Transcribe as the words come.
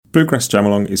Bluegrass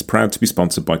Jamalong is proud to be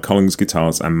sponsored by Collings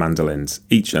Guitars and Mandolins,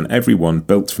 each and every one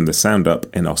built from the sound up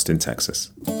in Austin,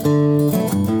 Texas.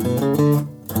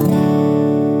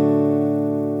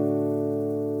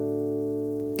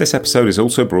 This episode is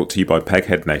also brought to you by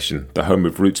Peghead Nation, the home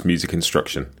of roots music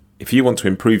instruction. If you want to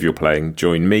improve your playing,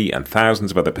 join me and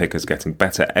thousands of other pickers getting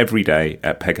better every day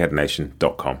at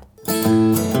pegheadnation.com.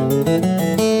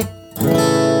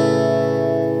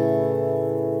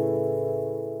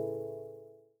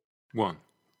 One,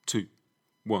 two,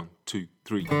 1, 2,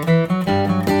 3.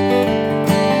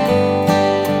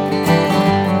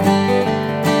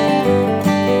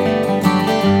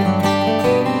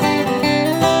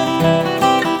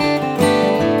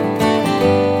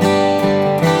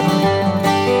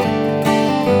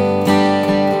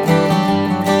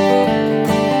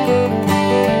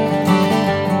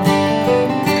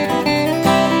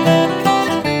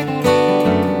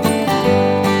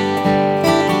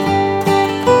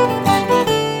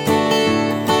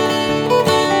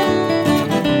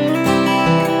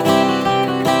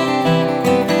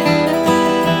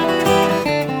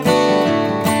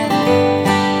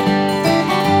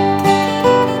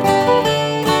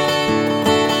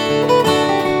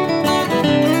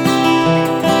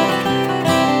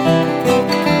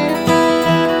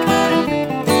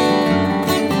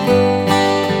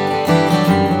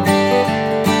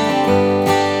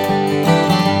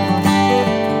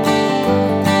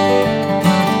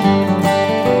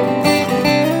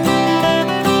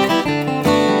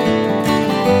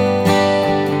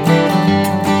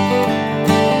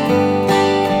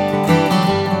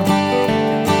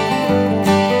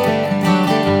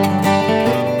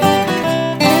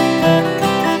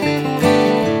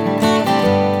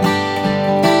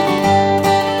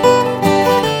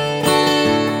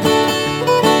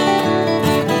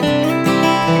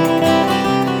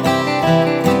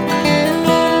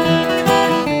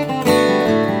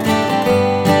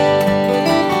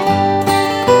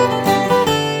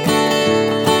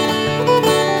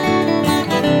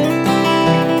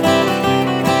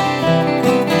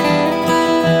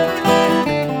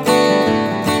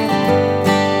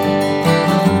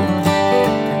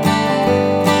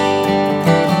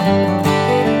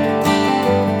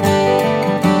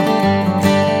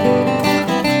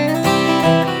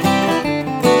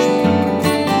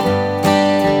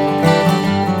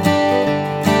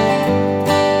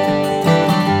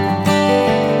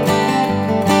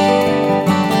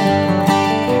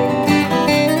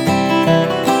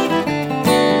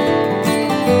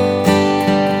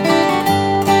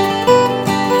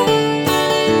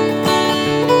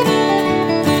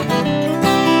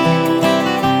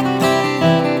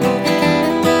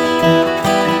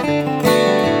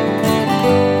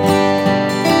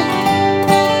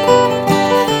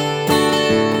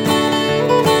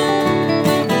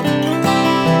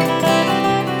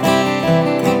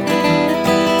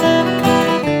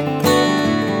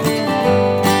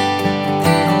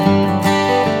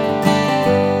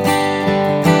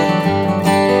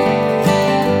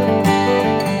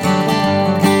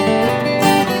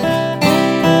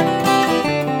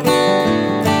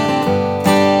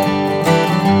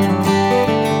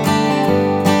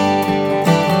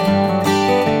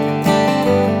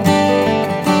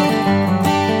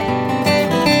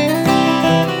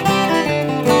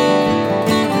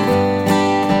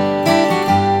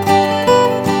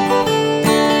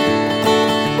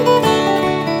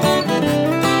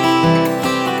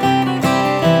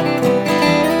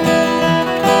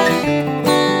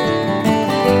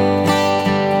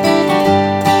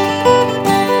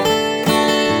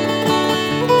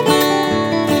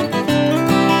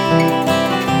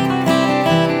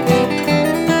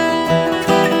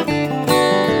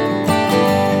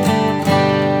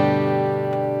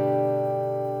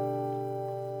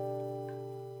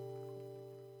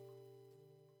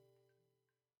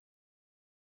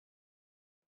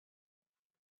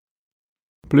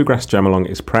 Bluegrass Jamalong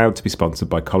is proud to be sponsored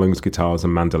by Collings Guitars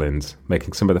and Mandolins,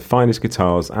 making some of the finest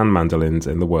guitars and mandolins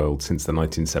in the world since the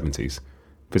 1970s.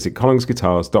 Visit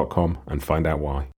collingsguitars.com and find out why.